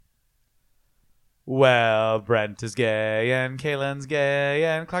Well, Brent is gay, and Kaylin's gay,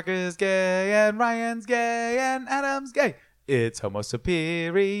 and Clark is gay, and Ryan's gay, and Adam's gay. It's Homo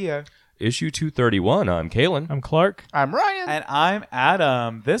Superior. Issue 231. I'm Kaylin. I'm Clark. I'm Ryan. And I'm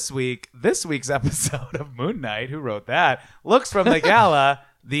Adam. This week's episode of Moon Knight, who wrote that, looks from the gala,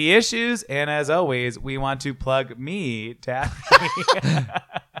 the issues, and as always, we want to plug me, Taffy.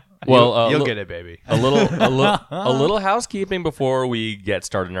 Well, You'll get it, baby. a little housekeeping before we get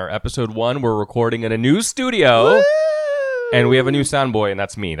started in our episode 1. We're recording in a new studio. Woo! And we have a new sound boy, and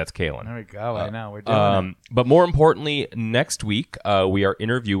that's me. That's Kaylin. There we go. I know. We're doing it. But more importantly, next week, we are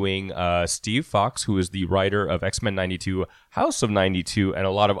interviewing Steve Fox, who is the writer of X-Men 92, House of 92, and a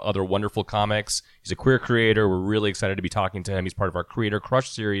lot of other wonderful comics. He's a queer creator. We're really excited to be talking to him. He's part of our Creator Crush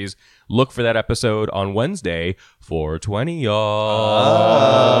series. Look for that episode on Wednesday, 4/20,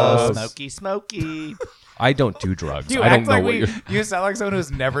 y'all. Oh, smoky. I don't do drugs. You I don't act know like what you're... you sound like someone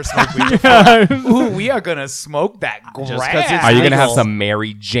who's never smoked weed before. Ooh, we are gonna smoke that grass. 'cause it's Are you going to have legal. some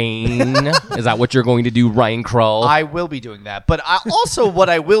Mary Jane? Is that what you're going to do, Ryan Krull? I will be doing that. But also what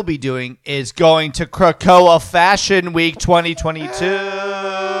I will be doing is going to Krakoa Fashion Week 2022.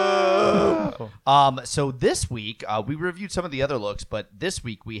 So this week, we reviewed some of the other looks, but this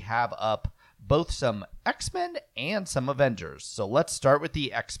week we have up both some X-Men and some Avengers. So let's start with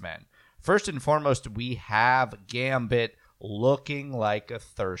the X-Men. First and foremost, we have Gambit looking like a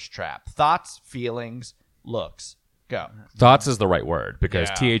thirst trap. Thoughts, feelings, looks. Go. Thoughts is the right word because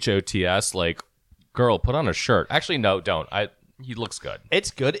Yeah. THOTS, like, girl, put on a shirt. Actually, no, don't. He looks good. It's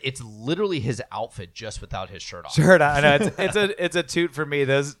good. It's literally his outfit just without his shirt on. Sure, I know it's a toot for me.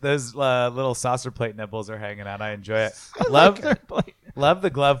 Those little saucer plate nipples are hanging out. I enjoy it. Love the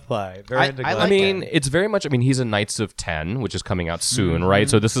glove play. Very into glove like I mean, it. it's very much. I mean, he's a Knights of 10, which is coming out soon, right?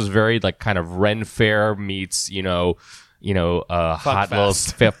 So this is very like kind of Ren Fair meets hot little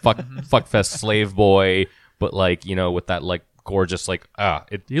fuck fest slave boy, but like with that like gorgeous like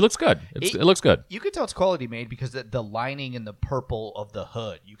he looks good. It looks good. You can tell it's quality made because the lining and the purple of the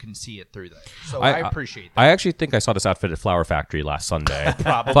hood, you can see it through there. So I appreciate that. I actually think I saw this outfit at Flower Factory last Sunday.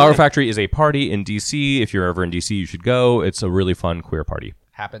 Probably. Flower Factory is a party in DC. If you're ever in DC, you should go. It's a really fun queer party.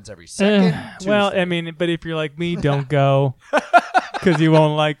 Happens every second. Well, Tuesday. I mean, but if you're like me, don't go because you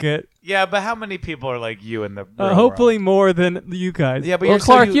won't like it. Yeah, but how many people are like you in the real Hopefully world? more than you guys. Yeah, but Well, you're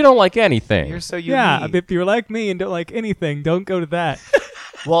Clark, so you don't like anything. You're so unique. Yeah, if you're like me and don't like anything, don't go to that.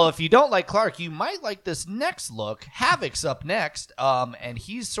 Well, if you don't like Clark, you might like this next look. Havoc's up next, and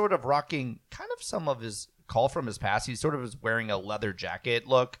he's sort of rocking kind of some of his call from his past. He's sort of is wearing a leather jacket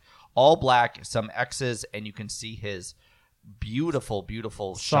look, all black, some X's, and you can see his beautiful,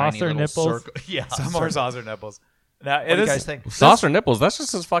 shiny Saucer little nipples. circle. Yeah, Some more saucer nipples. Now, What do you guys think? Saucer nipples. That's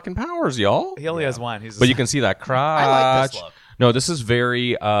just his fucking powers, y'all. He only has one. But you can see that crotch. I like this look. No, this is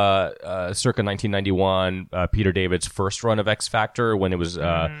very circa 1991. Peter David's first run of X Factor when it was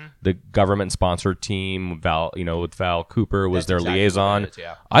the government-sponsored team. With Val Cooper was That's their exactly liaison. what it is,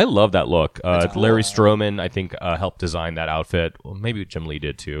 yeah. I love that look. cool. Larry Stroman, I think, helped design that outfit. Well, maybe Jim Lee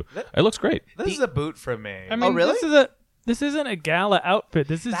did too. It looks great. This is a boot from me. I mean, really? This isn't a gala outfit.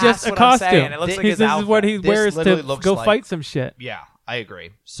 This is That's just a what I'm costume. saying. It looks like his this is what outfit. he This wears to literally looks go like- fight some shit. Yeah, I agree.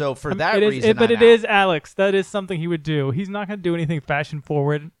 So for that It is, reason, but I'm it is out. Alex. That is something he would do. He's not going to do anything fashion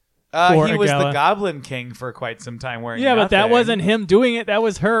forward. He for a was the gala. Goblin King for quite some time wearing Yeah, but that nothing. wasn't him doing it. That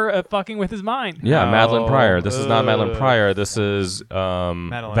was her fucking with his mind. Yeah, No. Madeline Pryor. This is not Madeline Pryor. This is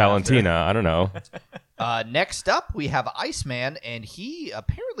Valentina. I don't know. Next up, we have Iceman, and he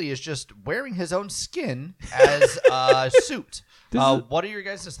apparently is just wearing his own skin as a suit. What are your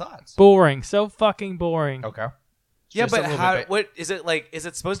guys' thoughts? Boring. So fucking boring. Okay. Yeah, Just a but little how? bit What is it like? Is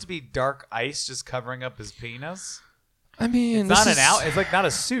it supposed to be dark ice just covering up his penis? I mean, It's not an out. It's like not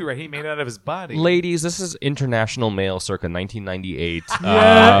a suit, right? He made it out of his body. Ladies, this is International Male circa 1998.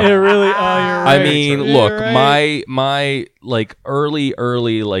 Yeah, it really. Oh, you're right. I mean, You're look, right. my like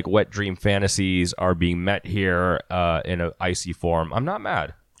early like wet dream fantasies are being met here in an icy form. I'm not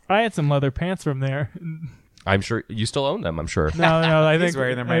mad. I had some leather pants from there. I'm sure you still own them. I'm sure. No, I think He's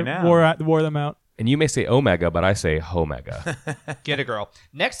wearing them right I now. Wore them out. And you may say Omega, but I say Homega. Get a girl.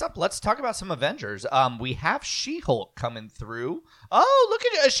 Next up, let's talk about some Avengers. We have She-Hulk coming through. Oh, look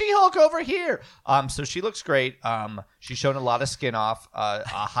at She-Hulk over here. So she looks great. She's showing a lot of skin off. A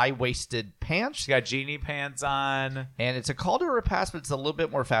high-waisted pants. She's got genie pants on. And it's a call to her past, but it's a little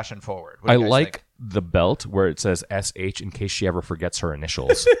bit more fashion forward. What I do you guys like think? the belt where it says SH in case she ever forgets her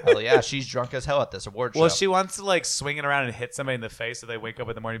initials. Hell yeah, she's drunk as hell at this award Well, show. she wants to like swing it around and hit somebody in the face so they wake up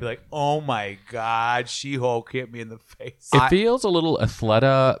in the morning and be like, "Oh my God, She-Hulk hit me in the face." It feels a little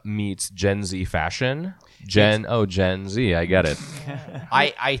Athleta meets Gen Z fashion. Gen Z. I get it.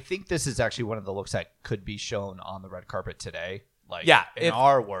 I think this is actually one of the looks that could be shown on the red carpet today. Like, Yeah, in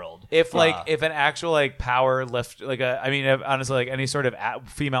our world. If if an actual like power lift, like if, honestly, like any sort of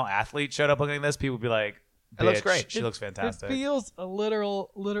female athlete showed up looking like this, people would be like, It looks "Bitch, great. She looks fantastic." It feels a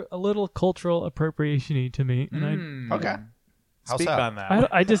little cultural appropriation-y to me, and Okay. How Speak so? on that.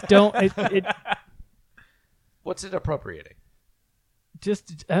 I just don't. It What's it appropriating?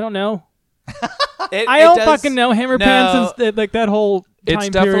 just I don't know. It I don't does- fucking know hammer pants and like that whole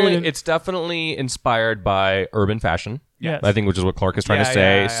time period. and- It's definitely inspired by urban fashion. Yes. I think, which is what Clark is trying to Yeah,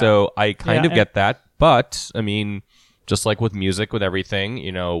 say. yeah. So I kind Yeah, of get that, but I mean, just like with music, with everything,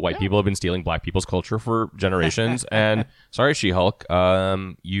 white people have been stealing black people's culture for generations. And sorry, She-Hulk,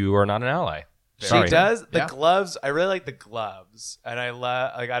 you are not an ally. She Sorry. does the Yeah. gloves. I really like the gloves, and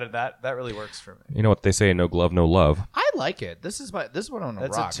I got it. That really works for me. You know what they say? No glove, no love. I like it. This is what I want to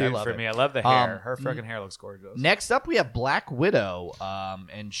That's rock. a two I love for it. me. I love the hair. Her freaking hair looks gorgeous. Next up, we have Black Widow,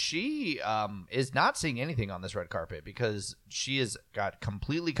 and she is not seeing anything on this red carpet because she has got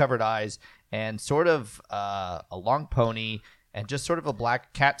completely covered eyes and sort of a long pony and just sort of a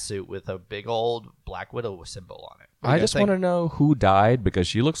black cat suit with a big old Black Widow symbol on it. What do I you guys just think? want to know who died because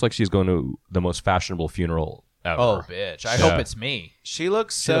she looks like she's going to the most fashionable funeral ever. Oh, bitch! I Yeah. hope it's me. She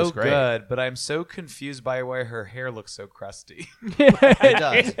looks She so looks great. good, but I'm so confused by why her hair looks so crusty. It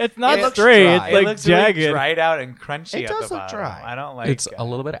does. It's not It looks straight. dry. It's It like looks jagged. really dried out and crunchy. It at does the look bottom. dry. I don't like It's it. a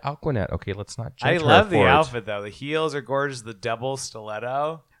little bit of Aquanet. Okay, let's not I judge her love the for it. outfit though. The heels are gorgeous. The double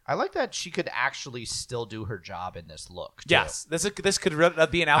stiletto. I like that she could actually still do her job in this look. too. Yes, this could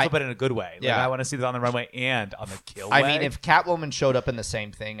be an outfit, but in a good way. Like, Yeah. I want to see this on the runway and on the kill. I way. mean, if Catwoman showed up in the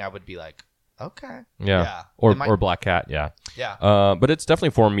same thing, I would be like, okay. Yeah. It might- Or Black Cat, yeah. Yeah. But it's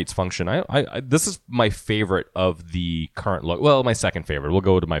definitely form meets function. I this is my favorite of the current look. Well, my second favorite. We'll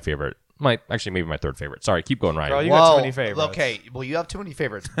go to my favorite. Maybe my third favorite. Sorry, keep going, Ryan. Girl, you got too many favorites. Okay, well, you have too many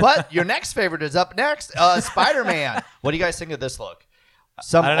favorites. But your next favorite is up next. Spider-Man. What do you guys think of this look?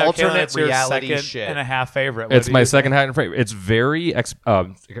 Some I don't know, Caitlin, alternate it's your reality second shit. and a half favorite. What It's do my you second hat and favorite. It's very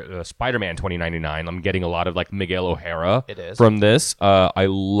Spider-Man 2099. I'm getting a lot of like Miguel O'Hara It is. from this. I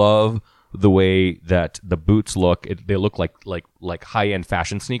love the way that the boots look. They look like high-end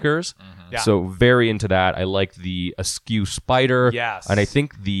fashion sneakers. Yeah. So very into that. I like the askew spider. Yes. And I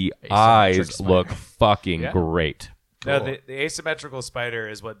think the Asymmetric eyes spider. look fucking Yeah. great. No, Cool. the asymmetrical spider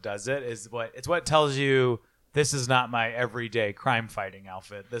is what does it. It's what tells you this is not my everyday crime fighting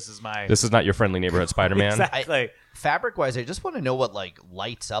outfit. This is my This is not your friendly neighborhood Spider-Man. exactly. Fabric-wise, I just want to know what like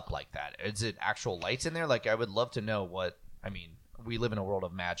lights up like that. Is it actual lights in there? Like, I would love to know what. I mean, we live in a world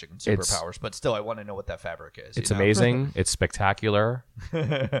of magic and superpowers, but still, I want to know what that fabric is. It's you know? amazing. It's spectacular.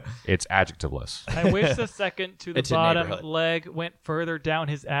 It's adjectiveless. I wish the second to the It's a bottom neighborhood. leg went further down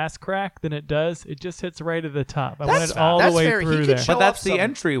his ass crack than it does. It just hits right at the top. I That's- want it all that's the way fair. He through could there. show But that's off the some-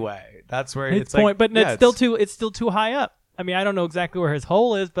 entryway. That's where His it's point, like, but yeah, it's still too high up. I mean, I don't know exactly where his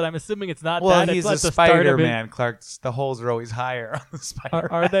hole is, but I'm assuming it's not Well, that. he's it's a at the start of it. Spider-Man, Clark. The holes are always higher on the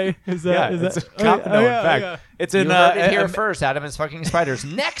Spider. Are they? Is that? Yeah, is it's that? a cop- no, in fact, yeah. it's You in heard it here uh, first. Adam is fucking spiders.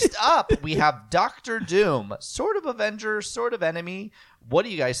 Next up, we have Doctor Doom, sort of Avenger, sort of enemy. What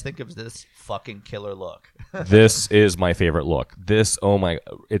do you guys think of this fucking killer look? This is my favorite look. This, oh my,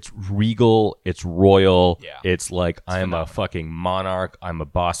 it's regal, it's royal. Yeah. It's like I'm a fucking monarch. I'm a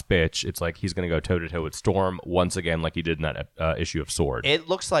boss bitch. It's like he's gonna go toe to toe with Storm once again, like he did in that issue of Sword. It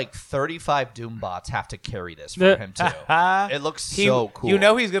looks like 35 Doombots have to carry this for The- him too. It looks so cool. You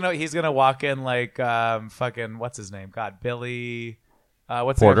know he's gonna walk in like fucking what's his name? God, Billy.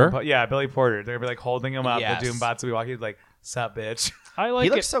 What's the guy Porter? from yeah, Billy Porter. They're gonna be like holding him up. Yes. The Doombots will be walking. He's like, "Sup, bitch." I like he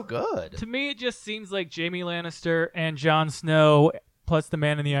it. looks so good. To me, it just seems like Jamie Lannister and Jon Snow plus the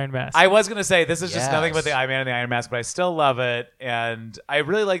Man in the Iron Mask. I was gonna say this is just nothing but Yes. the Iron Man and the Iron Mask, but I still love it, and I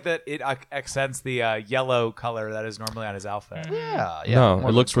really like that it accents the yellow color that is normally on his outfit. Yeah, yeah. no, more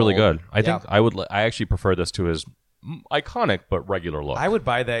it looks really gold. good. I think I would. I actually prefer this to his iconic but regular look. I would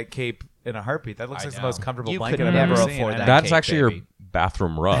buy that cape in a heartbeat. That looks I like the know. most comfortable You blanket could I've never ever seen. afford and that. That's cake, actually baby. your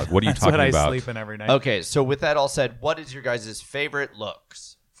bathroom rug. What are you That's talking what I about? sleep in every night. Okay, so with that all said, what is your guys' favorite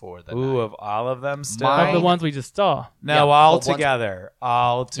looks for the Ooh, night? of all of them, still. Mine- of the ones we just saw. No, Yeah, all the ones- together.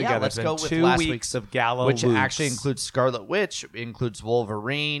 All together. let's It's go been with 2 last weeks week's, of Gala which Looks. actually includes Scarlet Witch, includes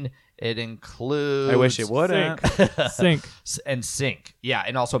Wolverine, it includes I wish it wouldn't. Sync. and Sync, yeah,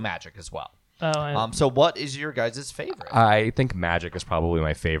 and also Magic as well. Oh, and So what is your guys' favorite? I think Magic is probably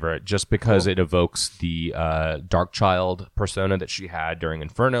my favorite, just because it evokes the Dark Child persona that she had during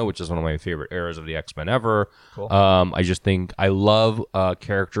Inferno, which is one of my favorite eras of the X-Men ever. Cool. I just think I love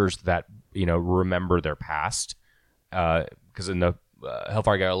characters that remember their past, because in the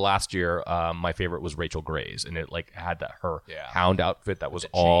Hellfire Gala last year, my favorite was Rachel Gray's, and it like had her Yeah. hound outfit that was The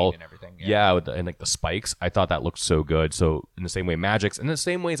chain all and everything, yeah, with and like the spikes. I thought that looked so good. So in the same way, Magic's, and the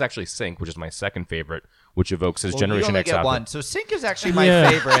same way is actually Sync, which is my second favorite, which evokes his Well, Generation you only X get outfit. one. So Sync is actually my Yeah.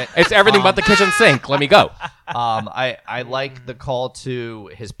 favorite. It's everything but the kitchen sink. Let me go. I like the call to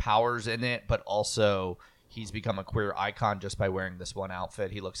his powers in it, but also he's become a queer icon just by wearing this one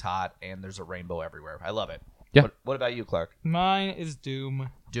outfit. He looks hot, and there's a rainbow everywhere. I love it. Yeah. What about you, Clark? Mine is Doom.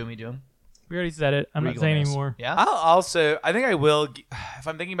 Doomy Doom? We already said it. I'm not saying Regalness. anymore. Yeah? I think I will, if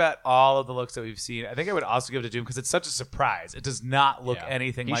I'm thinking about all of the looks that we've seen, I think I would also give it to Doom because it's such a surprise. It does not look Yeah.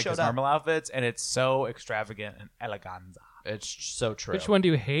 anything He like showed his up. normal outfits, and it's so extravagant and eleganza. It's so true. Which one do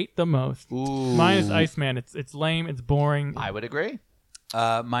you hate the most? Ooh. Mine is Iceman. It's lame. It's boring. I would agree.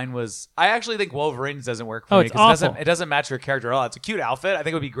 Mine was. I actually think Wolverine's doesn't work for Oh, me it's because awful. it doesn't match your character at all. It's a cute outfit. I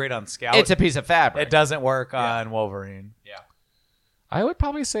think it would be great on Scout. It's a piece of fabric. It doesn't work on Wolverine. Yeah. I would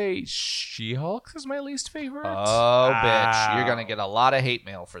probably say She-Hulk is my least favorite. Oh, bitch. You're going to get a lot of hate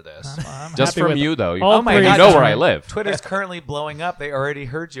mail for this. I'm Just happy from with you, though. all Oh my three. God, You know that's where right. I live. Twitter's currently blowing up. They already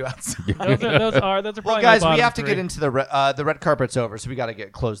heard you outside. Those are Well, probably guys, my we bottom have to three. get into the red carpet's over, so we got to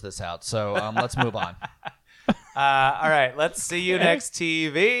close this out. So let's move on. All right, let's see you next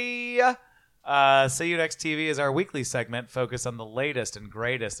TV. See you next TV is our weekly segment focused on the latest and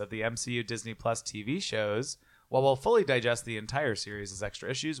greatest of the MCU Disney Plus TV shows. While we'll fully digest the entire series as extra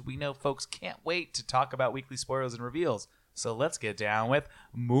issues, we know folks can't wait to talk about weekly spoilers and reveals. So let's get down with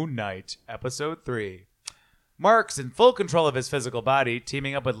Moon Knight, Episode 3. Mark's in full control of his physical body,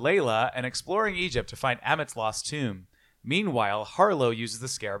 teaming up with Layla and exploring Egypt to find Ammit's lost tomb. Meanwhile, Harlow uses the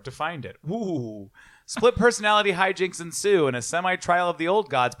Scarab to find it. Woo! Split personality hijinks ensue, and a semi-trial of the old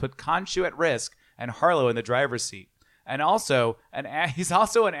gods put Khonshu at risk and Harlow in the driver's seat. And also, he's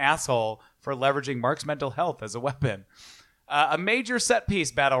also an asshole for leveraging Mark's mental health as a weapon. A major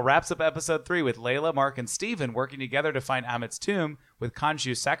set-piece battle wraps up Episode 3 with Layla, Mark, and Steven working together to find Ammit's tomb, with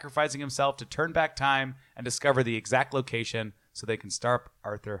Khonshu sacrificing himself to turn back time and discover the exact location so they can stop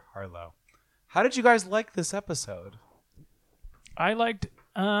Arthur Harlow. How did you guys like this episode? I liked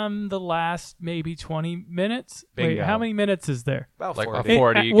the last maybe 20 minutes. Wait, Bingo. how many minutes is there? About Like 40. a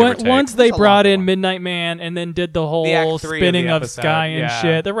 40, It- give or take. once they That's a brought long in one. Midnight Man and then did the whole Act 3 of spinning the of episode, Sky and yeah.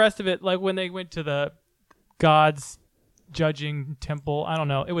 shit. The rest of it, like when they went to the gods judging temple, I don't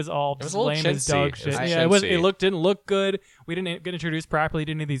know. It was all was just a little lame as chintzy. dog It shit. was Yeah, chintzy. didn't look good. We didn't get introduced properly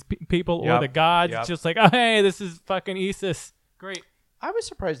to any of these people or Yep. the gods. Yep. It's just like, oh hey, this is fucking Isis. Great. I was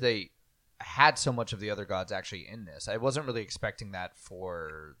surprised they had so much of the other gods actually in this. I wasn't really expecting that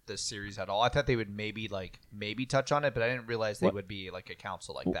for this series at all. I thought they would maybe touch on it, but I didn't realize they would be like a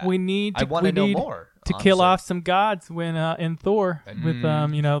council like that. We need to, I want we to know need more to kill honestly. off some gods when in Thor with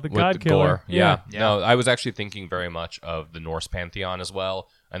the With god the killer. gore. Yeah. No, I was actually thinking very much of the Norse pantheon as well,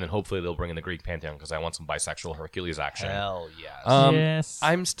 and then hopefully they'll bring in the Greek pantheon because I want some bisexual Hercules action. Hell yes. Yes.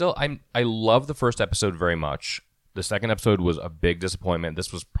 I love the first episode very much. The second episode was a big disappointment.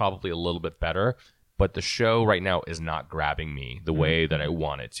 This was probably a little bit better, but the show right now is not grabbing me the way that I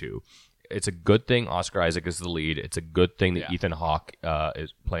want it to. It's a good thing Oscar Isaac is the lead. It's a good thing that Ethan Hawke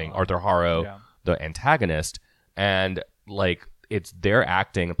is playing Arthur Harrow, the antagonist, and like it's their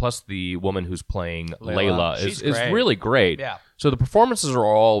acting. Plus, the woman who's playing Layla She's is great. really great. Yeah. So the performances are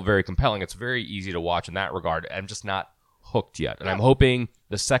all very compelling. It's very easy to watch in that regard. I'm just not hooked yet, and I'm hoping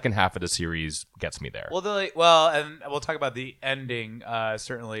the second half of the series gets me there. Well, and we'll talk about the ending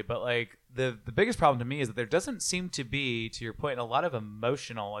certainly, but like the biggest problem to me is that there doesn't seem to be, to your point, a lot of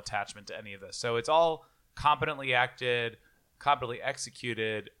emotional attachment to any of this. So it's all competently acted, competently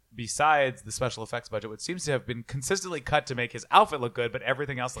executed. Besides the special effects budget, which seems to have been consistently cut to make his outfit look good, but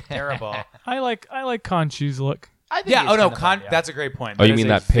everything else looked terrible. I like Khonshu's look. I think Yeah. it's Oh no, kind of fun, yeah. that's a great point. Oh, you is mean a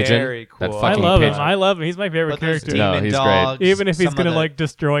that pigeon? Very cool. That I fucking love him. pigeon. I love him. He's my favorite But there's character. No, demon he's great. dogs, Even if he's some gonna of the- like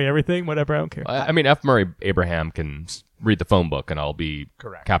destroy everything, whatever, I don't care. I mean, F. Murray Abraham can read the phone book, and I'll be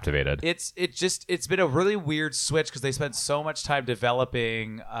Correct. captivated. It's been a really weird switch because they spent so much time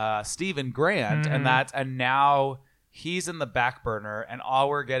developing Stephen Grant, and now he's in the back burner, and all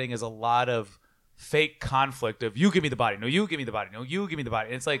we're getting is a lot of fake conflict of you give me the body, no you give me the body, no you give me the body.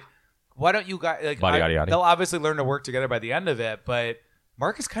 And it's like, why don't you guys like? Body, yada, yada. They'll obviously learn to work together by the end of it, but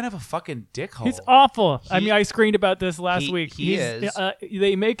Mark is kind of a fucking dickhole. He's awful. I mean, I screened about this last week. he He's- is.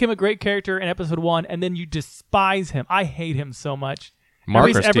 They make him a great character in episode 1, and then you despise him. I hate him so much. Mark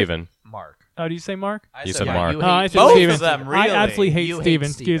or Every- Steven? Mark. Oh, do you say Mark? You said Mark. Oh, I said both Steven. of them, I really. absolutely hate You hate Steven.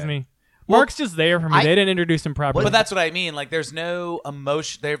 Excuse Steven. me. Mark's just there for me. I- They didn't introduce him properly. But that's what I mean. Like, there's no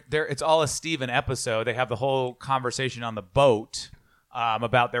emotion. There. It's all a Steven episode. They have the whole conversation on the boat.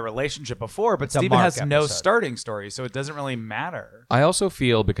 about their relationship before, but a Steven Mark has no episode. starting story, so it doesn't really matter. I also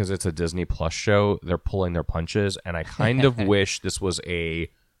feel because it's a Disney Plus show, they're pulling their punches, and I kind of wish this was a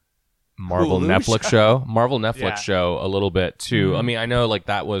Marvel Hulu Netflix show. Marvel Netflix Yeah. show a little bit too. I mean, I know like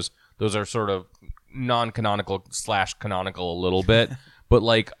those are sort of non-canonical / canonical a little bit, but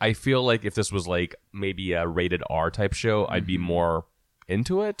like I feel like if this was like maybe a rated R type show, I'd be more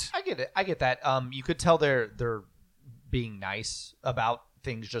into it. I get it. I get that. You could tell they're being nice about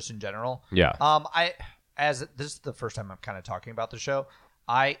things just in general. Yeah. As this is the first time I'm kind of talking about the show.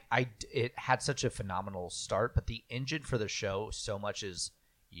 It had such a phenomenal start, but the engine for the show so much is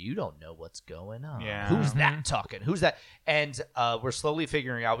you don't know what's going on. Yeah. Who's that talking? Who's that? And we're slowly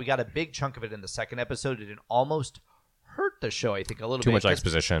figuring out. We got a big chunk of it in the second episode, and it almost hurt the show. I think a little Too bit. much 'cause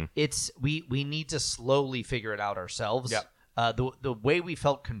exposition. It's we need to slowly figure it out ourselves. Yep. The way we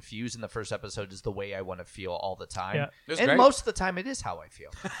felt confused in the first episode is the way I want to feel all the time. Yeah. It was And great. most of the time it is how I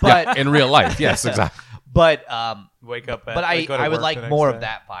feel. But In real life, yes, exactly. but Wake up, but I would like more of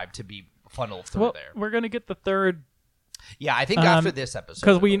that vibe to be funneled through Well, there. we're gonna get the third Yeah, I think after this episode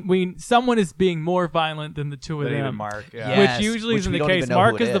because it'll- someone is being more violent than the two of David them. Mark. Yeah. Yes, which usually which isn't we the don't case. even know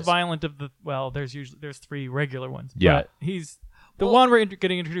Mark who it is the is. violent of the. Well, there's 3 regular ones. Yeah. but he's the one we're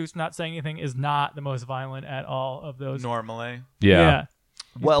getting introduced. Not saying anything is not the most violent at all of those. Normally. Yeah.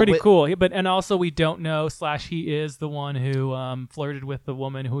 He's Well, pretty with- cool. And also we don't know / he is the one who flirted with the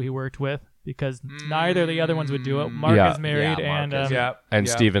woman who he worked with because neither of the other ones would do it. Mark Yeah. is married Yeah, Mark and is. Yeah. And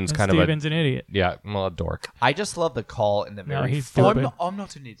yeah. Steven's kind Steven's an idiot. a dork. I just love the call in the No, very he's first, stupid. I'm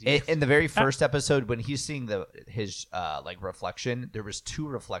not an idiot. in the very first episode when he's seeing his like reflection. There was 2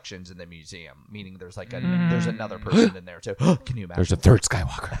 reflections in the museum, meaning there's like there's another person in there too. Can you imagine? There's a third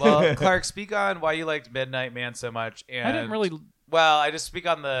Skywalker. Well, Clark, speak on why you liked Midnight Man so much. And I didn't really. Well, I just speak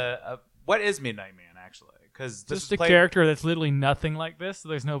on the what is Midnight Man actually? Because this Just is a played- character that's literally nothing like this. So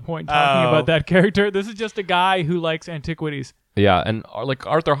there's no point in talking Oh. about that character. This is just a guy who likes antiquities. Yeah, and like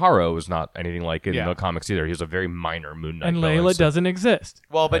Arthur Harrow is not anything like it Yeah. in the comics either. He's a very minor Moon Knight And villain, Layla so- doesn't exist.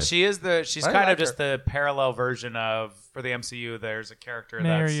 Well, but she's I kind like of just the parallel version of for the MCU. There's a character that's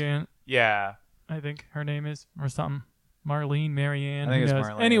Marianne, yeah. I think her name is, or something. Marlene, Marianne. I think who it's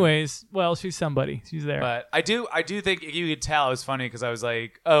knows? Marlene. Anyways, well, she's somebody. She's there. But I do think you could tell it was funny because I was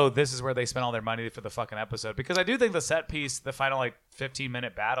like, oh, this is where they spent all their money for the fucking episode. Because I do think the set piece, the final like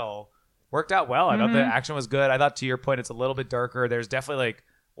 15-minute battle, worked out well. I thought the action was good. I thought to your point, it's a little bit darker. There's definitely like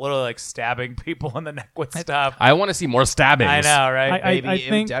literally like stabbing people in the neck with stuff. I want to see more stabbings. I know, right? I Maybe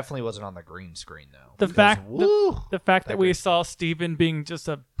think- it definitely wasn't on the green screen though. The because, fact woo, the fact that we saw Steven being just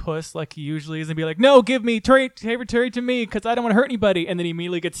a puss like he usually is and be like, no, give me Terry to me because I don't want to hurt anybody. And then he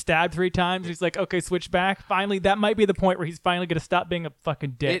immediately gets stabbed 3 times. He's like, okay, switch back. Finally, that might be the point where he's finally going to stop being a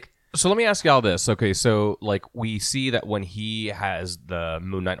fucking dick. So let me ask y'all this. Okay, so like we see that when he has the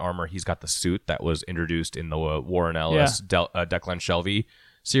Moon Knight armor, he's got the suit that was introduced in the Warren Ellis Declan Shelby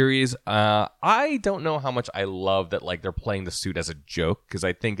series. I don't know how much I love that like they're playing the suit as a joke because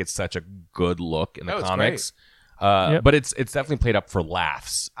I think it's such a good look in the Oh, it's comics. Yep. But it's definitely played up for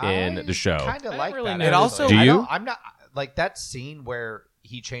laughs in the show. Kind of like really that. know. It also- Do I you? don't- I'm not like that scene where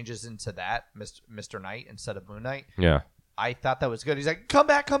he changes into that Mr. Knight instead of Moon Knight. Yeah. I thought that was good. He's like, come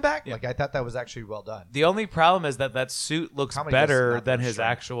back. Like I thought that was actually well done. The only problem is that suit looks Comedy does better not than look his strong.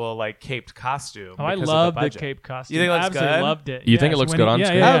 actual like caped costume. Oh, I because of love the budget. cape costume. You think it looks Absolutely good? loved it. You think it Yes, looks when good on yeah,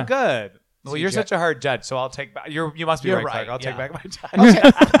 screen? Yeah, Oh, yeah. good. Well, you're CGI. such a hard judge, so I'll take back. You must be You're right, Clark. right, I'll take yeah. back my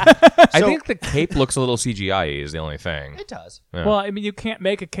judge. I So- think the cape looks a little CGI is the only thing. It does. Yeah. Well, I mean, you can't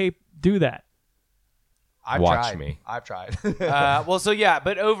make a cape do that. I've Watch tried. me. I've tried. Well, so yeah,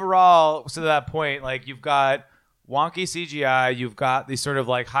 but overall, so to that point, like you've got wonky CGI, you've got these sort of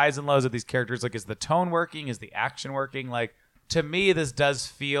like highs and lows of these characters. Like, is the tone working? Is the action working? Like, to me, this does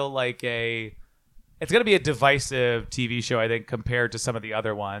feel like it's going to be a divisive TV show, I think, compared to some of the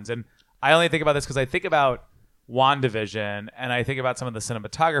other ones. And I only think about this because I think about WandaVision and I think about some of the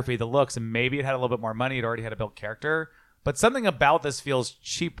cinematography, the looks, and maybe it had a little bit more money. It already had a built character. But something about this feels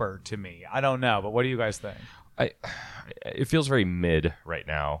cheaper to me. I don't know, but what do you guys think? It feels very mid right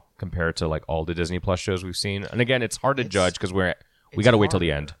now compared to like all the Disney Plus shows we've seen. And again, it's hard to judge because we got to wait till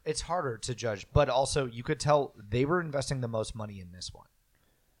the end. It's harder to judge, but also you could tell they were investing the most money in this one.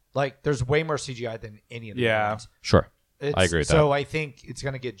 Like, there's way more CGI than any of the Yeah. other ones. Sure. It's, I agree with so that. I think it's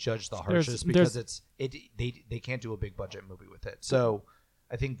going to get judged the There's- harshest there's- because they can't do a big budget movie with it. So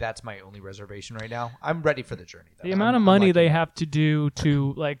I think that's my only reservation right now. I'm ready for the journey. Though. The amount of money they have to do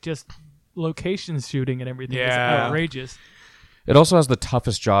to like just location shooting and everything Yeah. is outrageous. It also has the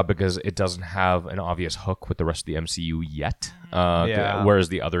toughest job because it doesn't have an obvious hook with the rest of the MCU yet. Yeah. Whereas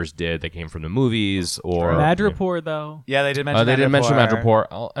the others did. They came from the movies or Madripoor, though. Yeah, they did mention. they didn't mention Madripoor.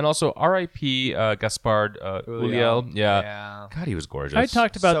 Madripoor, and also R.I.P. Gaspard Ulliel. Yeah. Yeah. God, he was gorgeous. I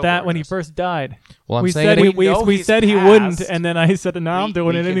talked about So that when he gorgeous. first died. Well, I'm we saying said that he, he- we, know we he's said he passed. wouldn't, and then I said, "No, I'm We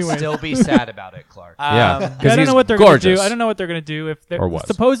doing it can anyway." Still be sad about it, Clark. Yeah, I because don't he's know what they're gorgeous. gonna do. I don't know what they're gonna do. If they're Or was.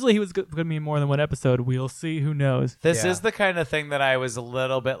 supposedly he was going to be in more than one episode. We'll see. Who knows? This Yeah. is the kind of thing that I was a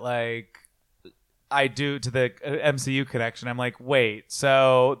little bit like, I do to the MCU connection. I'm like, wait,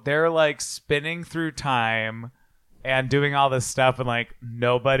 so they're like spinning through time and doing all this stuff, and like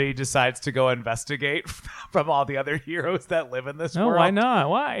nobody decides to go investigate from all the other heroes that live in this No, world. why not?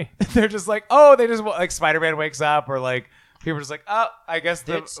 Why? They're just like, oh, they just like Spider-Man wakes up, or like people are just like, oh, I guess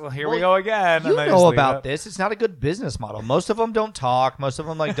here we go again. You and they just know leave about it. this. It's not a good business model. Most of them don't talk. Most of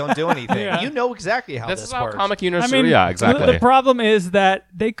them like don't do anything. Yeah. You know exactly how This this is how works. comic universe. I mean, yeah, exactly. The problem is that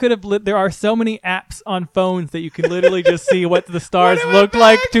they could have. There are so many apps on phones that you can literally just see what the stars looked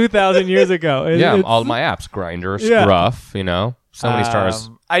like 2,000 years ago. yeah, It's- all my apps: Grinder, Yeah. Scruff. You know, so many stars.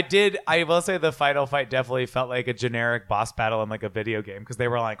 I will say the final fight definitely felt like a generic boss battle in like a video game because they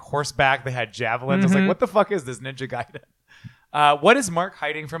were like horseback. They had javelins. I was like, what the fuck is this Ninja Gaiden? What is Mark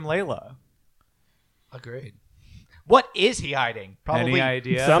hiding from Layla? Agreed. What is he hiding? Probably Any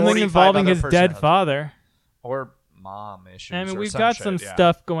idea? something 45 involving other his dead personalities. father. or mom issues. I mean, or we've some got shit, some yeah.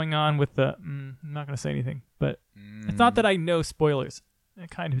 stuff going on with the. I'm not going to say anything, but it's not that I know spoilers. I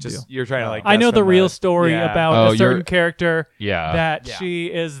kind of Just do. you're trying to like. I guess know the from real story yeah. about Oh, a certain you're- character Yeah. that Yeah. she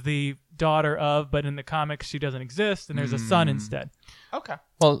is the daughter of, but in the comics she doesn't exist, and there's a son instead. Okay.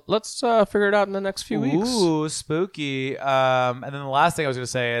 Well, let's figure it out in the next few weeks. Ooh, spooky. And then the last thing I was going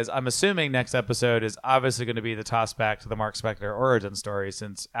to say is I'm assuming next episode is obviously going to be the toss back to the Mark Spector origin story,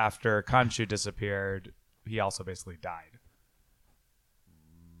 since after Khonshu disappeared, he also basically died.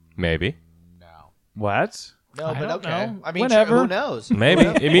 Maybe. No. What? No, I but don't okay. know. I mean, Whatever. who knows? Maybe.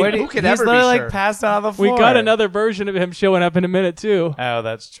 I mean, Who could He's ever be literally sure? like passed out on the We floor. got another version of him showing up in a minute too. Oh,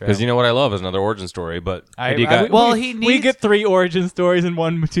 that's true. because you know what I love is another origin story. But I- do you I- got- well, we, he we needs- get 3 origin stories in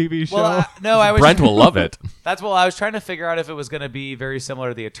one TV show. Well, no, I was. Brent will love it. That's what I was trying to figure out if it was going to be very similar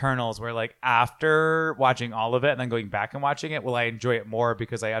to the Eternals, where like after watching all of it and then going back and watching it, will I enjoy it more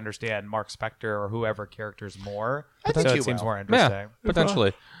because I understand Mark Spector or whoever characters more? I think so you it seems will. more interesting. Yeah,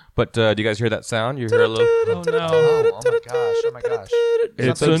 potentially. But do you guys hear that sound? You hear a little. oh no. Oh my gosh! Oh my gosh!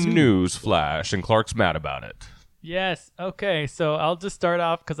 It's a news flash, and Clark's mad about it. Yes. Okay. So I'll just start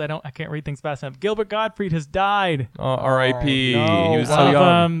off because I can't read things fast enough. Gilbert Gottfried has died. R.I.P. no. He was so Of,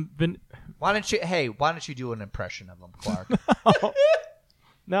 young. Why don't you do an impression of him, Clark?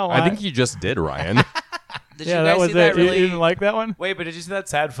 No, I think you just did, Ryan. Did yeah, you that guys was see that it. You really? didn't like that one? Wait, but did you see that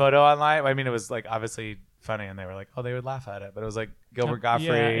sad photo online? I mean, it was like obviously funny, and they were like, "Oh, they would laugh at it," but it was like Gilbert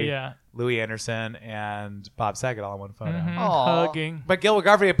Gottfried, Yeah. Louis Anderson, and Bob Saget all in one photo. Mhm. Aw. Hugging. But Gilbert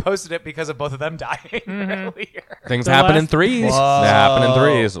Gottfried had posted it because of both of them dying earlier. Things The happen in last- threes. Whoa. They happen in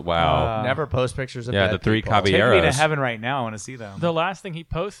threes. Wow. Never post pictures of Yeah, dead the 3 people. Take me to caballeros. heaven right now. I want to see them. The last thing he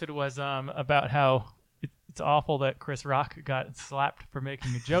posted was about how it's awful that Chris Rock got slapped for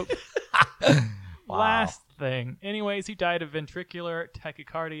making a joke. Last thing. Anyways, he died of ventricular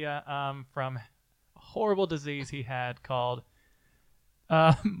tachycardia from a horrible disease he had called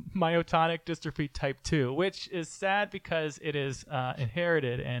myotonic dystrophy type 2, which is sad because it is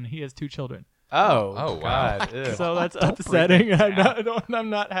inherited, and he has 2 children. Oh, Oh, wow. God. Ew. So that's upsetting. I'm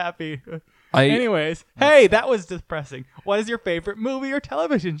not happy. I Anyways, hey, that was depressing. What is your favorite movie or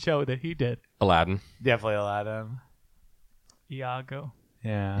television show that he did? Aladdin. Definitely Aladdin. Iago.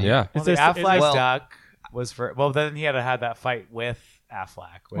 Yeah. Yeah. Well, Is the this- Affleck is this- duck was for. Well, then he had to have that fight with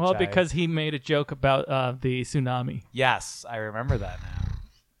Affleck. Which Well, I- because he made a joke about the tsunami. yes, I remember that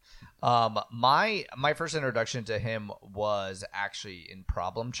now. My first introduction to him was actually in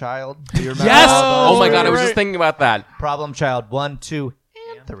Problem Child. Do you remember? Yes! Oh, Oh my god, I was right. just thinking about that. Problem Child 1, 2,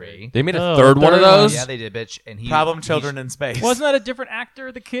 and 3. They made a Oh, third one of third one. those? Yeah, they did, bitch. And he Problem Children in Space. Wasn't that a different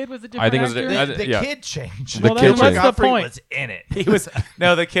actor? The kid was a different I think it was actor? a- The yeah. kid changed. The Well, kid then what's changed. the Godfrey point? was in it. He was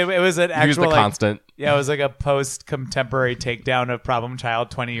no the kid. It was an He was actual the like, constant. Yeah, it was like a post-contemporary takedown of Problem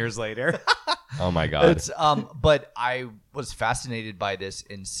Child 20 years later. Oh my god. It's but I was fascinated by this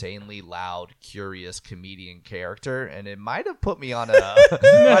insanely loud, curious comedian character, and it might have put me on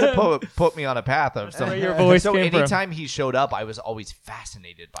put me on a path of some. where your voice so came from. anytime he showed up, I was always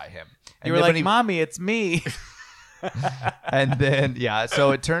fascinated by him. And You were then when like, "Mommy, it's me." and then yeah,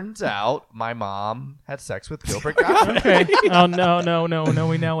 so it turns out my mom had sex with Gilbert Gottfried. Okay. Oh, no.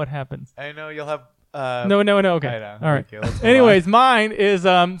 We know what happens. I know you'll have No. Okay. I know. All right. Thank you. Let's move Anyways, mine is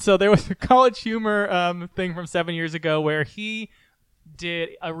so there was a College Humor thing from 7 years ago where he did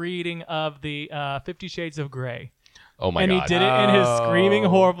a reading of the 50 Shades of Grey. Oh my and god. he did it in his screaming, Oh.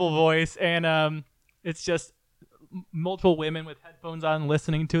 horrible voice, and it's just multiple women with headphones on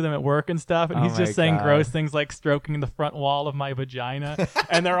listening to them at work and stuff, and Oh he's my just saying God. gross things like stroking the front wall of my vagina,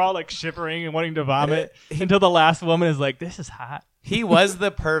 and they're all like shivering and wanting to vomit until the last woman is like, "This is hot." He was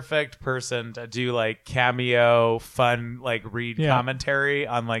the perfect person to do like cameo, fun, like read Yeah. commentary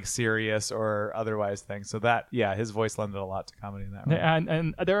on like serious or otherwise things. So that, yeah, his voice lended a lot to comedy in that way.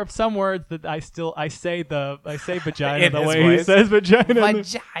 And there are some words that I say vagina In the his way he voice? says vagina.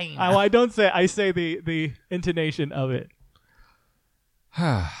 Vagina. I don't say. I say the intonation of it.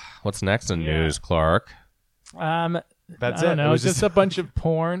 What's next in Yeah. news, Clark? That's I don't it. know. It was Just a bunch of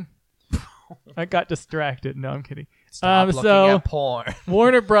porn. I got distracted. No, I'm kidding. Stop looking so at porn.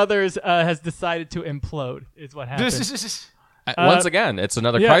 Warner Brothers has decided to implode. Is what happened. Once again, it's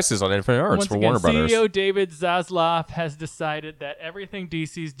another yeah. crisis on Infinite Earths Once for again, Warner Brothers. CEO David Zaslav has decided that everything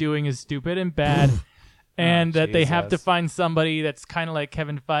DC's doing is stupid and bad, and that they have to Jesus. find somebody that's kind of like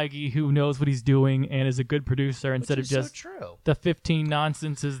Kevin Feige who knows what he's doing and is a good producer instead of Which is just so true. the 15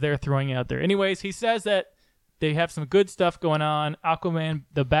 nonsenses they're throwing out there. Anyways, he says that they have some good stuff going on. Aquaman,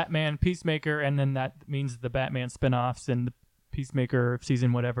 the Batman, Peacemaker, and then that means the Batman spinoffs and the Peacemaker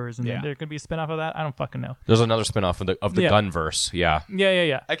season whatever's, and Yeah. then there could be a spinoff of that. I don't fucking know. There's another spinoff of the Yeah. Gunverse. Yeah.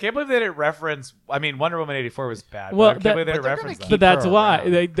 Yeah. I can't believe they didn't reference. I mean, Wonder Woman 84 was bad. Well, but I can't that- believe they didn't but they're reference gonna that. But that's her why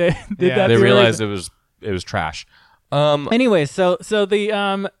around. they did Yeah. that. They to realized really- it was trash. Anyway, so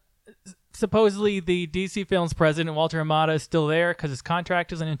the supposedly the DC Films president Walter Amada is still there because his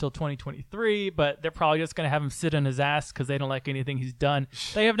contract isn't until 2023, but they're probably just going to have him sit on his ass because they don't like anything he's done.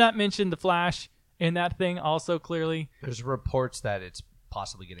 They have not mentioned the Flash in that thing. Also, clearly, There's reports that it's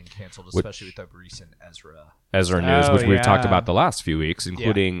possibly getting canceled, especially with the recent Ezra news, Oh, which we've talked yeah. about the last few weeks,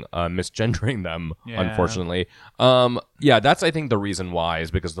 including misgendering them, Yeah. unfortunately. That's I think the reason why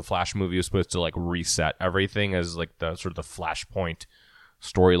is because the Flash movie was supposed to like reset everything as like the sort of the Flashpoint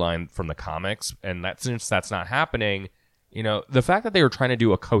storyline from the comics, and that since that's not happening, the fact that they were trying to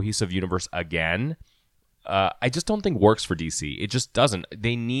do a cohesive universe again, I just don't think works for DC. It just doesn't.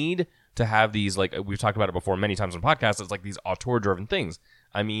 They need to have these, like we've talked about it before many times on podcasts, it's like these auteur-driven things.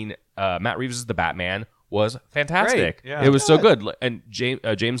 I mean, Matt Reeves' The Batman was fantastic. Great, yeah. It was so good. And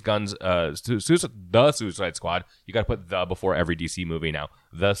James Gunn's The Suicide Squad, you got to put the before every DC movie now.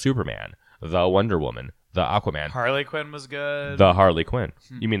 The Superman, the Wonder Woman, the Aquaman, Harley Quinn was good. the Harley Quinn.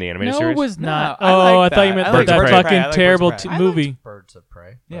 You mean the animated no, series? it was not. I Oh, like I thought you that. meant I like that Birds of fucking Prey. I like terrible Birds of Prey. movie. Birds of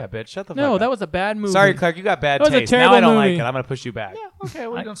Prey. yeah, bitch, shut the fuck No, up. that was a bad movie. Sorry, Clark, you got bad That was a taste. Now terrible I don't like movie. it. I'm going to push you back. Okay,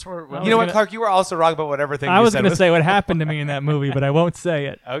 we don't swear. I You know what, gonna- Clark? You were also wrong about whatever thing I you was said. going to say what happened to me in that movie, but I won't say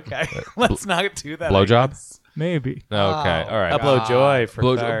it. Okay, let's not do that. Blowjob? Maybe. Okay, all right. Upload joy for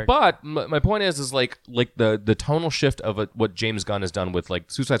Blow- Clark. but my point is like the tonal shift of what James Gunn has done with like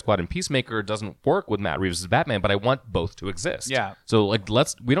Suicide Squad and Peacemaker doesn't work with Matt Reeves' Batman, but I want both to exist. Yeah. So like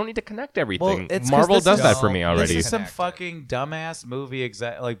we don't need to connect everything. it's 'cause Marvel this does is- that for me already. This is some Connected. fucking dumbass movie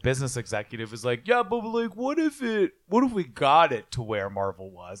business executive is like, yeah, but like, what if we got it to where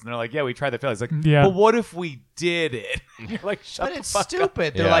Marvel was? And they're like, yeah, we tried that fail. It's like, Yeah. but what if we did it? You're like, shut But the it's fuck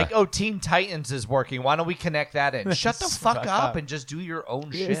stupid. They're Yeah. like, oh, Teen Titans is working. Why don't we connect that in? Shut the fuck Fuck up up. and just do your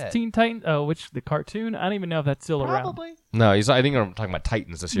own Is shit. Teen Titans? Oh, which the cartoon? I don't even know if that's still around. Probably. No, I think I'm talking about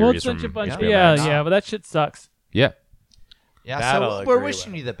Titans, the Well, series it's such a from bunch. HBO Yeah, Max. yeah, but that shit sucks. Yeah. Yeah, That'll so we're agree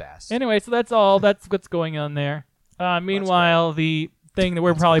wishing with. you the best. Anyway, so that's all. That's what's going on there. Meanwhile, the thing that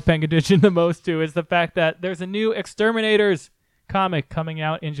we're probably paying attention the most to is the fact that there's a new Exterminators comic coming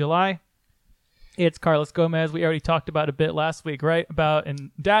out in July. It's Carlos Gomez. We already talked about it a bit last week, right? And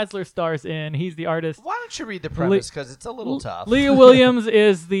Dazzler stars in. He's the artist. Why don't you read the premise? Because it's a little tough. Leah Williams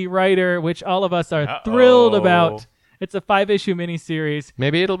is the writer, which all of us are thrilled about. It's a 5-issue miniseries.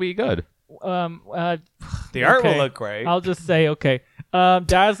 Maybe it'll be good. The art will Okay. look great. I'll just say, okay.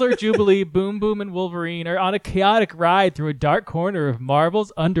 Dazzler, Jubilee, Boom Boom, and Wolverine are on a chaotic ride through a dark corner of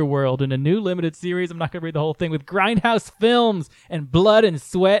Marvel's underworld in a new limited series. I'm not going to read the whole thing, with grindhouse films and blood and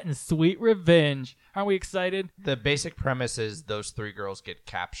sweat and sweet revenge. Aren't we excited? The basic premise is those three girls get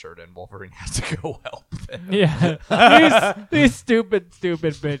captured and Wolverine has to go help them. Yeah. these stupid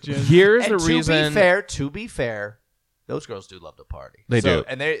bitches. Here's And the reason. to be fair, those girls do love to party. They do.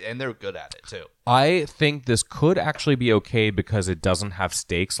 and they're good at it too. I think this could actually be okay because it doesn't have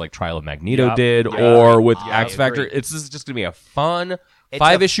stakes like Trial of Magneto Yep. did, Yeah. or with I X Factor. agree. This is just gonna be a fun It's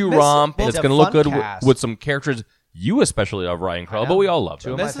 5-issue romp, and it's it's a gonna look fun good cast. with some characters You especially love Ryan Crow, know. but we all love Two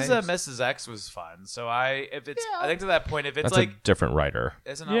him. of my Mrs. faves. Mrs. X was fun. So I think to that point, if it's That's like a different writer.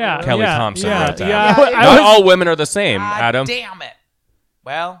 isn't it Yeah, all- Kelly yeah, Thompson yeah, wrote that. yeah. Yeah, Not all women are the same, Adam. damn it.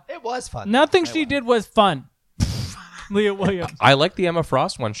 Well, It was fun. Nothing she did was fun. Leah Williams. I like the Emma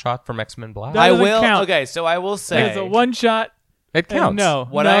Frost one shot from X-Men Black. That I doesn't will. count. Okay, so I will say It's a one shot. It counts. No,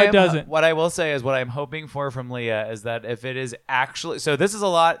 What no, I it am, doesn't. What I will say is what I'm hoping for from Leah is that if it is actually so, this is a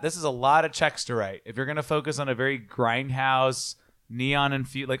lot. This is a lot of checks to write. If you're going to focus on a very grindhouse, neon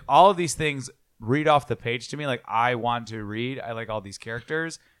infused, like all of these things, read off the page to me. Like I want to read. I like all these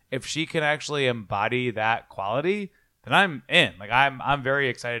characters. If she can actually embody that quality, then I'm in. Like I'm very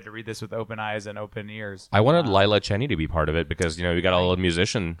excited to read this with open eyes and open ears. I wanted Lila Cheney to be part of it because we got all the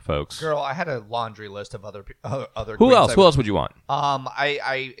musician folks. Girl, I had a laundry list of other Who queens else? I Who else would you want?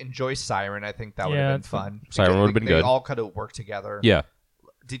 I enjoy Siren. I think that would Yeah, have been that's fun. Siren Because would've been they good. all could have worked together. Yeah,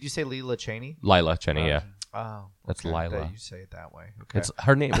 Did you say Leela Cheney? Lila Cheney. Yeah, Oh, That's okay. Lila. You say it that way. Okay. it's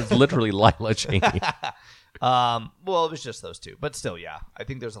her name is literally Lila Cheney. Well, it was just those two, but still, yeah. I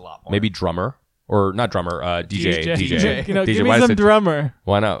think there's a lot more. Maybe drummer or not drummer. DJ. You know, DJ. give Why me did I some say- drummer.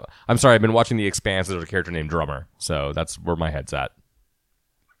 Why not? I'm sorry. I've been watching The Expanse. There's a character named Drummer, so that's where my head's at.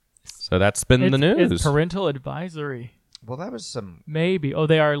 So that's been the news. It's parental advisory. Well, that was some. Maybe. Oh,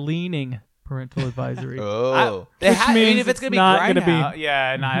 they are leaning parental advisory. Oh, I mean, means if it's gonna it's be not gonna Grindhouse, be-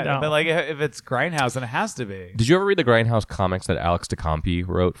 yeah, not, No. but like if it's Grindhouse, then it has to be. Did you ever read the Grindhouse comics that Alex DeCampi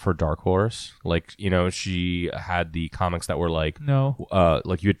wrote for Dark Horse? Like, she had the comics that were like, No.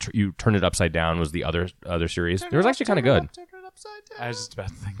 like you turned it upside down was the other series. They was actually kind of good. I was just about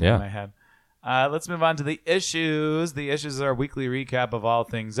to think Yeah. in my head. Let's move on to the issues. The issues are our weekly recap of all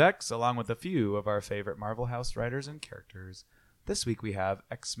things X, along with a few of our favorite Marvel House writers and characters. This week we have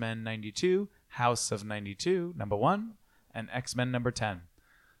X-Men 92, House of 92, number 1, and X-Men number 10.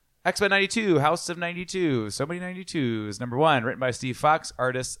 X-Men 92, House of 92, so many 92s. Number 1, written by Steve Fox,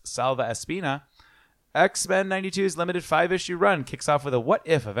 artist Salva Espina. X-Men 92's limited 5-issue run kicks off with a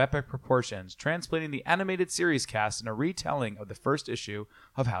what-if of epic proportions, transplanting the animated series cast in a retelling of the first issue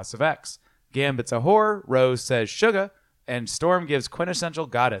of House of X. Gambit's a whore, Rose says sugar, and Storm gives quintessential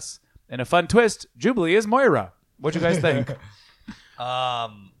goddess. In a fun twist, Jubilee is Moira. What'd you guys think?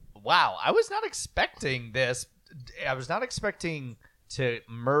 Wow. I was not expecting this. I was not expecting to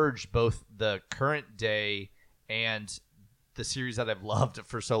merge both the current day and the series that I've loved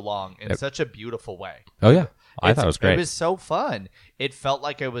for so long in such a beautiful way. Oh yeah, I thought it was great. It was so fun. It felt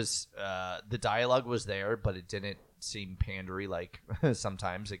like it was the dialogue was there, but it didn't seem pandery like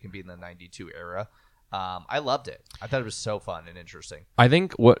sometimes it can be in the 92 era. I loved it. I thought it was so fun and interesting. I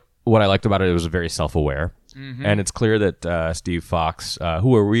think what I liked about it was very self-aware, and it's clear that Steve Fox,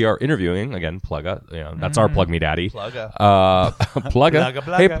 who we are interviewing again, Plugga, that's our Plug Me Daddy. Plugga. Plugga.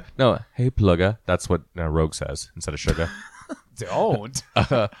 Plugga. Hey Plugga. That's what Rogue says instead of sugar. Don't.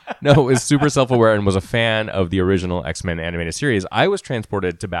 No, is super self-aware and was a fan of the original X-Men animated series. I was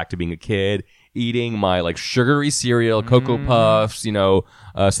transported back to being a kid, eating my like sugary cereal, Cocoa Puffs,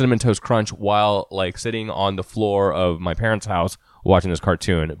 Cinnamon Toast Crunch, while like sitting on the floor of my parents' house watching this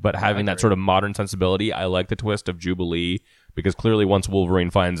cartoon. But having that sort of modern sensibility, I like the twist of Jubilee because clearly once Wolverine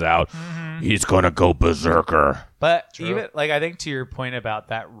finds out, he's gonna go berserker. But even like I think to your point about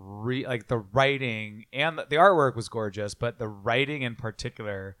that, like the writing and the artwork was gorgeous, but the writing in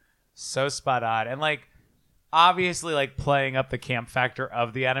particular, so spot on, and like obviously like playing up the camp factor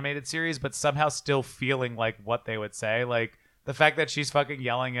of the animated series, but somehow still feeling like what they would say. Like the fact that she's fucking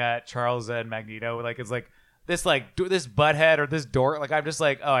yelling at Charles and Magneto, like it's like this this butthead or this dork. Like I'm just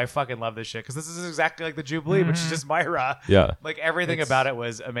like, oh, I fucking love this shit because this is exactly like the Jubilee, but she's just Myra. Yeah. Like everything about it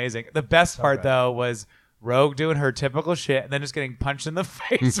was amazing. The best part though was Rogue doing her typical shit and then just getting punched in the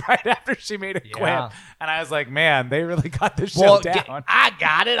face right after she made a quip. And I was like, man, they really got this show down. I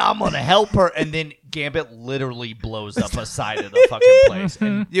got it. I'm gonna help her, and then Gambit literally blows up a side of the fucking place.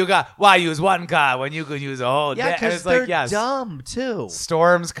 And You got why use one card when you could use a whole yeah, deck? And because it's they're like, yes, dumb too.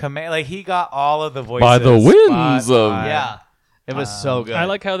 Storm's command. Like he got all of the voices By the winds spot of- on. Yeah, it was so good. I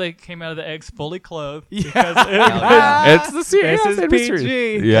like how they came out of the eggs fully clothed. Yeah. It's the series. This is it's the series.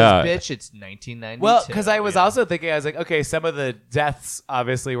 PG. Yeah. bitch. It's 1992. Well, because I was Yeah. also thinking, I was like, okay, some of the deaths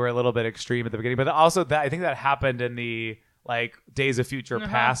obviously were a little bit extreme at the beginning, but also that I think that happened in the like Days of Future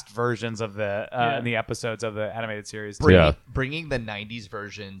Past versions of the in the episodes of the animated series. Bringing the 90s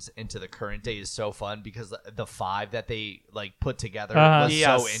versions into the current day is so fun because the 5 that they like put together was so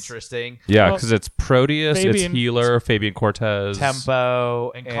Yes. interesting. Yeah, Well, because it's Proteus, it's Fabian- Healer, Fabian Cortez,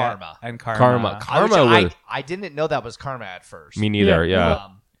 Tempo And Karma. and Karma. Karma. Karma was I didn't know that was Karma at first. me neither. Yeah. Yeah,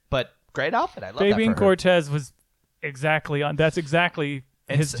 But great outfit. I love Fabian that for her. Cortez was exactly on. That's exactly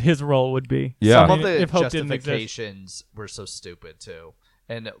his role would be. Yeah. Some of the if Hope didn't exist. justifications were so stupid too.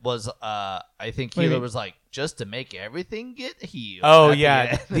 And it was I think What do you Healer mean? was like, just to make everything get healed. Oh at the yeah,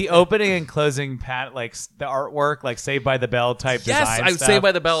 end. the opening and closing like the artwork, like Saved by the Bell type Yes, design. I would stuff. Saved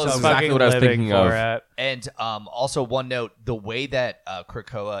by the Bell is So exactly fucking what I was living thinking for of. it. And also one note, the way that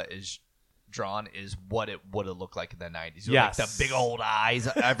Krakoa is drawn is what it would have looked like in the 90s. Yes. Like the big old eyes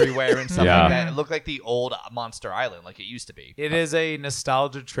everywhere and stuff Yeah. like that. It looked like the old Monster Island like it used to be. It is a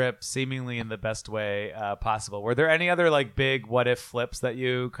nostalgia trip, seemingly in the best way possible. Were there any other like big what if flips that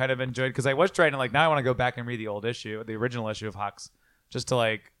you kind of enjoyed? Because I was trying to like now I want to go back and read the original issue of Hawks, just to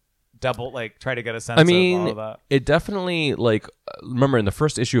like try to get a sense I of all mean, of that. it definitely like remember in the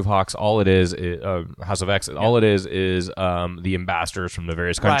first issue of Hawks, all it is House of X. All it is the ambassadors from the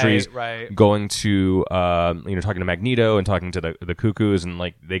various countries Right. going to talking to Magneto and talking to the Cuckoos, and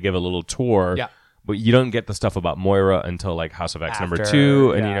like they give a little tour. Yeah. But you don't get the stuff about Moira until like House of X number After,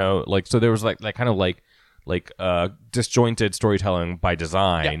 2, and yeah. so there was like kind of like disjointed storytelling by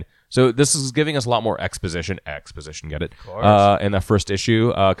design. So this is giving us a lot more exposition, get it? In the first issue,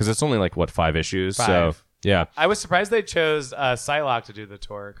 because it's only like 5 issues. So 5. yeah, I was surprised they chose Psylocke to do the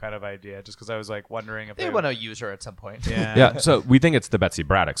tour kind of idea, just because I was like wondering if They want to use her at some point. Yeah. yeah. So we think it's the Betsy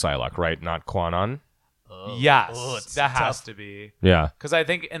Braddock Psylocke, right? Not Quanon. Yes, it's that has tough. to be. Yeah. Because I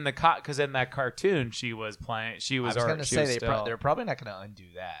think in that cartoon she was playing. She was. I was going to say still, they're probably not going to undo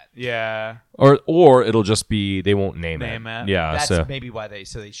that. Yeah. Or it'll just be they won't name it. Yeah. That's so maybe why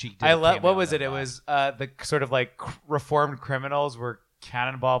she did I a love. cameo What was in it? It that. was the sort of like reformed criminals were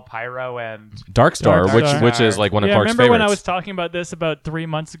Cannonball, Pyro, and Darkstar, Darkstar. which is like one of Yeah, Clark's remember favorites. when I was talking about this about 3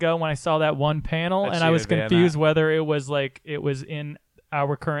 months ago when I saw that one panel That and she I was would be in confused that. whether it was in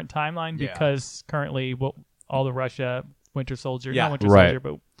our current timeline Yeah. because currently all the Russia Winter Soldier, Yeah. not Winter Right. Soldier,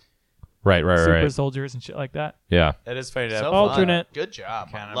 but Right. Super Soldiers and shit like that. Yeah. it is funny to So have fun. alternate. Good job.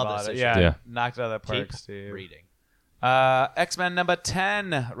 I Cannonball. love this issue. Yeah, Yeah. knocked it out of the park, Keep Steve. reading. X-Men number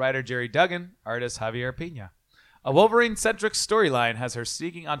 10, writer Jerry Duggan, artist Javier Pina. A Wolverine-centric storyline has her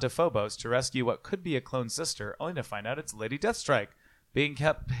sneaking onto Phobos to rescue what could be a clone sister, only to find out it's Lady Deathstrike, being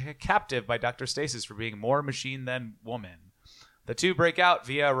kept captive by Dr. Stasis for being more machine than woman. The two break out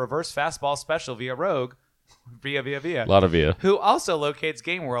via a reverse fastball special via Rogue, via, A lot of you. who also locates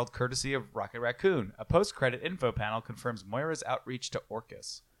Game World courtesy of Rocket Raccoon. A post-credit info panel confirms Moira's outreach to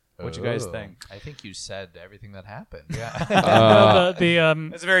Orcus. What you guys Oh. think? I think you said everything that happened.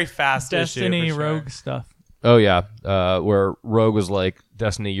 The It's a very fast Destiny issue. for sure. Rogue stuff. Oh yeah. Where Rogue was like,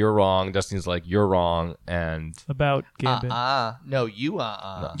 Destiny, you're wrong. Destiny's like, you're wrong, and About Gambit. No, you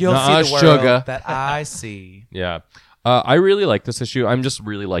You'll Nuh-uh, see the world sugar. that I see. yeah. I really like this issue. I'm just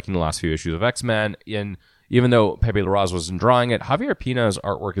really liking the last few issues of X-Men. And even though Pepe Larraz wasn't drawing it, Javier Pina's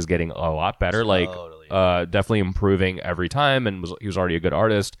artwork is getting a lot better. Totally. Definitely improving every time, and he was already a good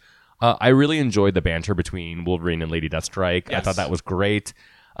artist. I really enjoyed the banter between Wolverine and Lady Deathstrike. I Yes. thought that was great.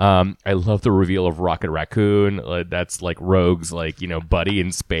 I love the reveal of Rocket Raccoon. That's like Rogue's buddy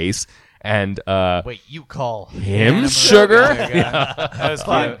in space. And Wait, you call him sugar? That was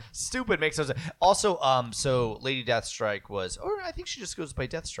Fun. cute. Stupid makes no sense. Also, so Lady Deathstrike was, or I think she just goes by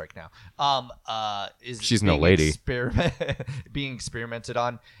Deathstrike now. She's no being lady. being experimented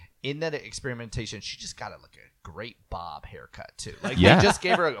on. In that experimentation, she just got a great bob haircut too. Like Yeah. they just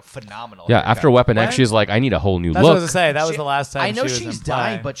gave her a phenomenal. Yeah, haircut. after Weapon X, When- she's like, I need a whole new That's what I look. was to say. That was She- the last time I know she was she's in play.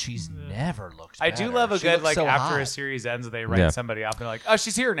 dying, but she's never looked. I do better. love a She good looks so after hot. a series ends, they write Yeah. somebody off and they're like, "Oh,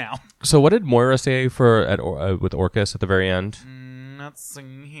 she's here now." So what did Moira say with Orcus at the very end? Let's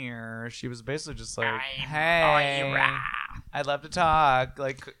see here. She was basically just like, "Hey, I'd love to talk.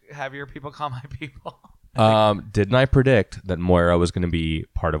 Like, have your people call my people." Didn't I predict that Moira was going to be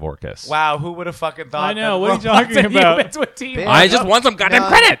part of Orcus? Wow, who would have fucking thought? I know, that what are you robots talking and about? humans would team Bitch. up? I just want some goddamn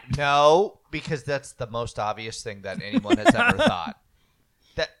credit. No, because that's the most obvious thing that anyone has ever thought.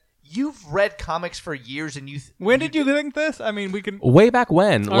 That you've read comics for years and When did you think this? I mean, we can. Way back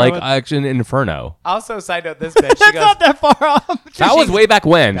when, All like right, actually in Inferno. Also, side note, this bitch. She That's goes, not that far off. That was way back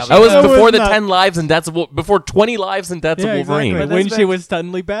when. That That was was before the not- 10 lives and deaths of before 20 lives and deaths Yeah, of Wolverine. exactly. But When this she bitch- was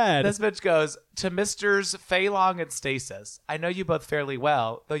suddenly bad. This bitch goes to Misters Fei Long and Stasis. I know you both fairly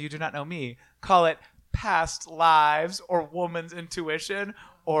well, though you do not know me. Call it past lives or woman's intuition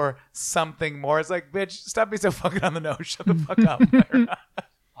or something more. It's like, bitch, stop being so fucking on the nose. Shut the fuck up.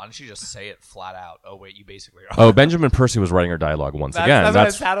 Why don't you just say it flat out? Oh wait, you basically are. Oh, Benjamin Percy was writing her dialogue once again. That's what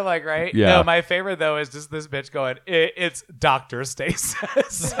it sounded like, right? Yeah. No, my favorite though is just this bitch going, it's Dr. Stasis.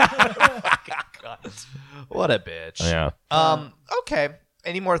 What a bitch. yeah. Okay.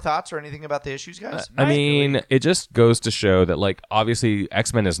 Any more thoughts or anything about the issues, guys? I mean, it just goes to show that, like, obviously,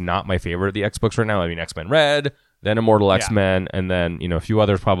 X-Men is not my favorite of the X books right now. I mean, X-Men Red, then Immortal X-Men, and then a few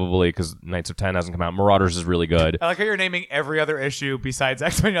others probably because Knights of 10 hasn't come out. Marauders is really good. I like how you're naming every other issue besides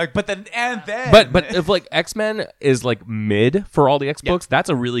X-Men. You're like, but then. But if like X-Men is like mid for all the X books, that's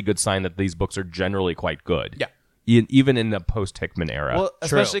a really good sign that these books are generally quite good. Yeah. Even in the post-Hickman era. Well,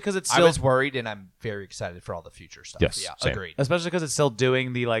 especially because it's still. I was worried, and I'm very excited for all the future stuff. Yes, yeah, same. agreed. Especially because it's still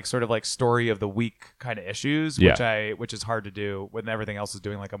doing the like sort of like story of the week kind of issues, Yeah. which is hard to do when everything else is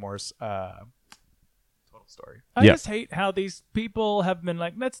doing like a more total story. I Yeah. just hate how these people have been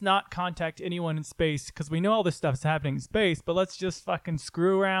like, let's not contact anyone in space because we know all this stuff's happening in space, but let's just fucking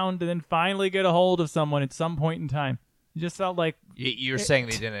screw around and then finally get a hold of someone at some point in time. It just felt like, You're saying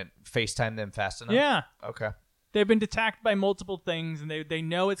they didn't FaceTime them fast enough? yeah, Okay. they've been attacked by multiple things and they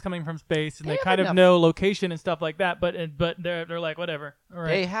know it's coming from space and They they have kind of enough- know location and stuff like that, but they're like, whatever. All right.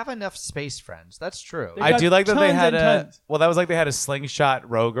 They have enough space friends. That's true. They I got do like that they tons had and tons. that was like they had a slingshot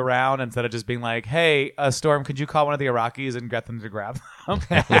rogue around instead of just being like, "Hey, Storm, could you call one of the Iraqis and get them to grab them?"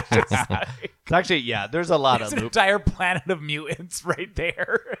 It's just like, It's actually, yeah, there's a lot it's of an entire planet of mutants right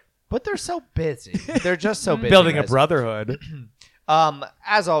there, but they're so busy. They're just so busy. building a guys. brotherhood.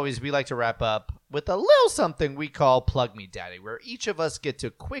 As always, we like to wrap up with a little something we call Plug Me Daddy, where each of us get to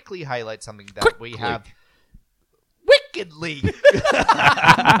quickly highlight something that we have wickedly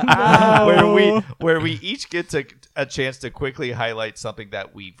where we each get a chance to quickly highlight something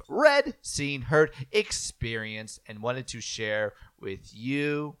that we've read, seen, heard, experienced, and wanted to share with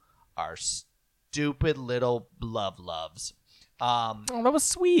you, our stupid little loves. Oh, that was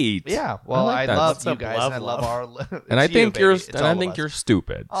sweet. Yeah, well, like I that. love What's you up, guys, love, and I love our. And I it's think you, you're baby. It's all of us.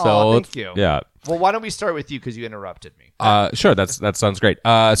 stupid. Aw, so thank you. Yeah. Well, why don't we start with you because you interrupted me? Sure, that sounds great.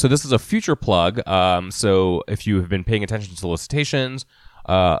 So this is a future plug. So if you have been paying attention to solicitations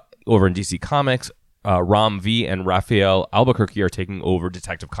over in DC Comics, Ram V and Raphael Albuquerque are taking over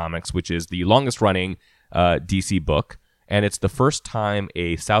Detective Comics, which is the longest running DC book, and it's the first time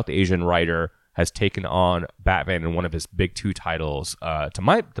a South Asian writer has taken on Batman in one of his big two titles,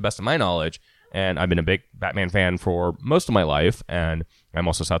 to the best of my knowledge. And I've been a big Batman fan for most of my life, and I'm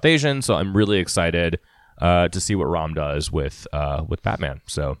also South Asian, so I'm really excited to see what Ram does with Batman.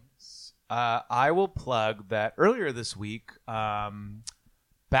 So I will plug that earlier this week,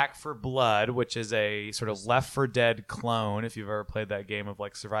 Back for Blood, which is a sort of Left 4 Dead clone, if you've ever played that game of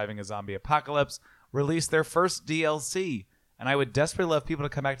like surviving a zombie apocalypse, released their first DLC. And I would desperately love people to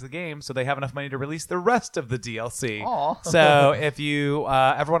come back to the game so they have enough money to release the rest of the DLC. Aw. So if you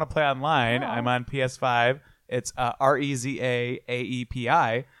ever want to play online, I'm on PS5. It's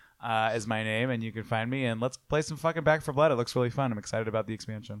REZAAEPI is my name, and you can find me. And let's play some fucking Back for Blood. It looks really fun. I'm excited about the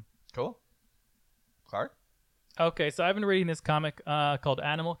expansion. Cool. Clark? Okay, so I've been reading this comic called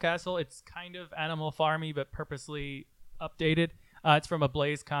Animal Castle. It's kind of Animal Farmy, but purposely updated. It's from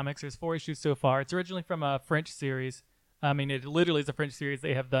Ablaze Comics. There's 4 issues so far. It's originally from a French series. I mean, it literally is a French series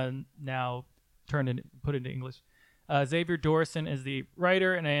they have done now, put into English. Xavier Dorson is the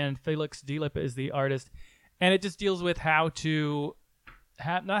writer, and Felix Delip is the artist. And it just deals with how to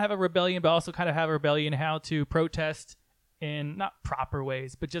not have a rebellion, but also kind of have a rebellion, how to protest in not proper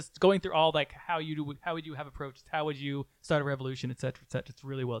ways, but just going through all like how would you have approached, how would you start a revolution, et cetera, et cetera. It's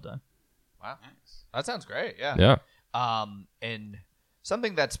really well done. Wow. That sounds great. Yeah. yeah, And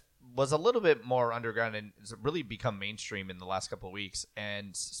something that's was a little bit more underground and has really become mainstream in the last couple of weeks,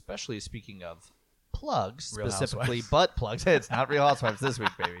 and especially speaking of plugs, Real specifically Housewives. butt plugs. It's not Real Housewives this week,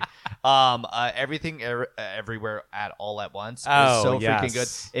 baby. Everything everywhere at all at once is Oh, so freaking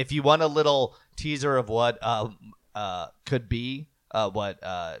yes. good. If you want a little teaser of what could be, Was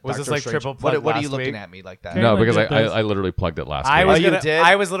Doctor this, like, Strange, triple plug what are you last looking week? at me like that? Okay. no, Caroline because did this. I literally plugged it last I week. was you gonna, did?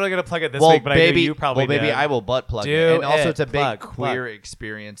 I was literally gonna plug it this well, week, but baby, I knew you probably well, baby, did. I will butt plug Do it. And also, it. it's a big Plug, queer plug.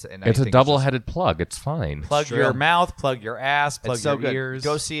 experience. And It's I a think double-headed plug. It's fine. Plug True. your mouth, plug your ass, plug It's so your good. ears.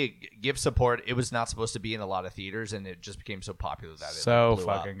 Go see it. Give support. It was not supposed to be in a lot of theaters, and it just became so popular that it So blew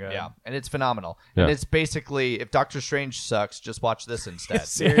fucking up. good. Yeah, and it's phenomenal. Yeah. And it's basically, if Doctor Strange sucks, just watch this instead.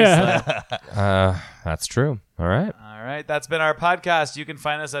 Seriously. That's true. All right. All right, that's been our podcast. You can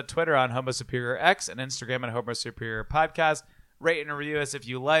find us at Twitter on Homo Superior X and Instagram at Homo Superior Podcast. Rate and review us if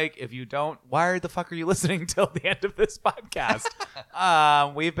you like. If you don't, why the fuck are you listening till the end of this podcast?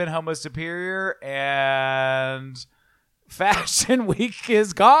 We've been Homo Superior, and Fashion Week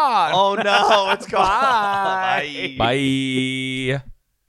is gone. Oh no, it's gone. Bye. Bye. Bye.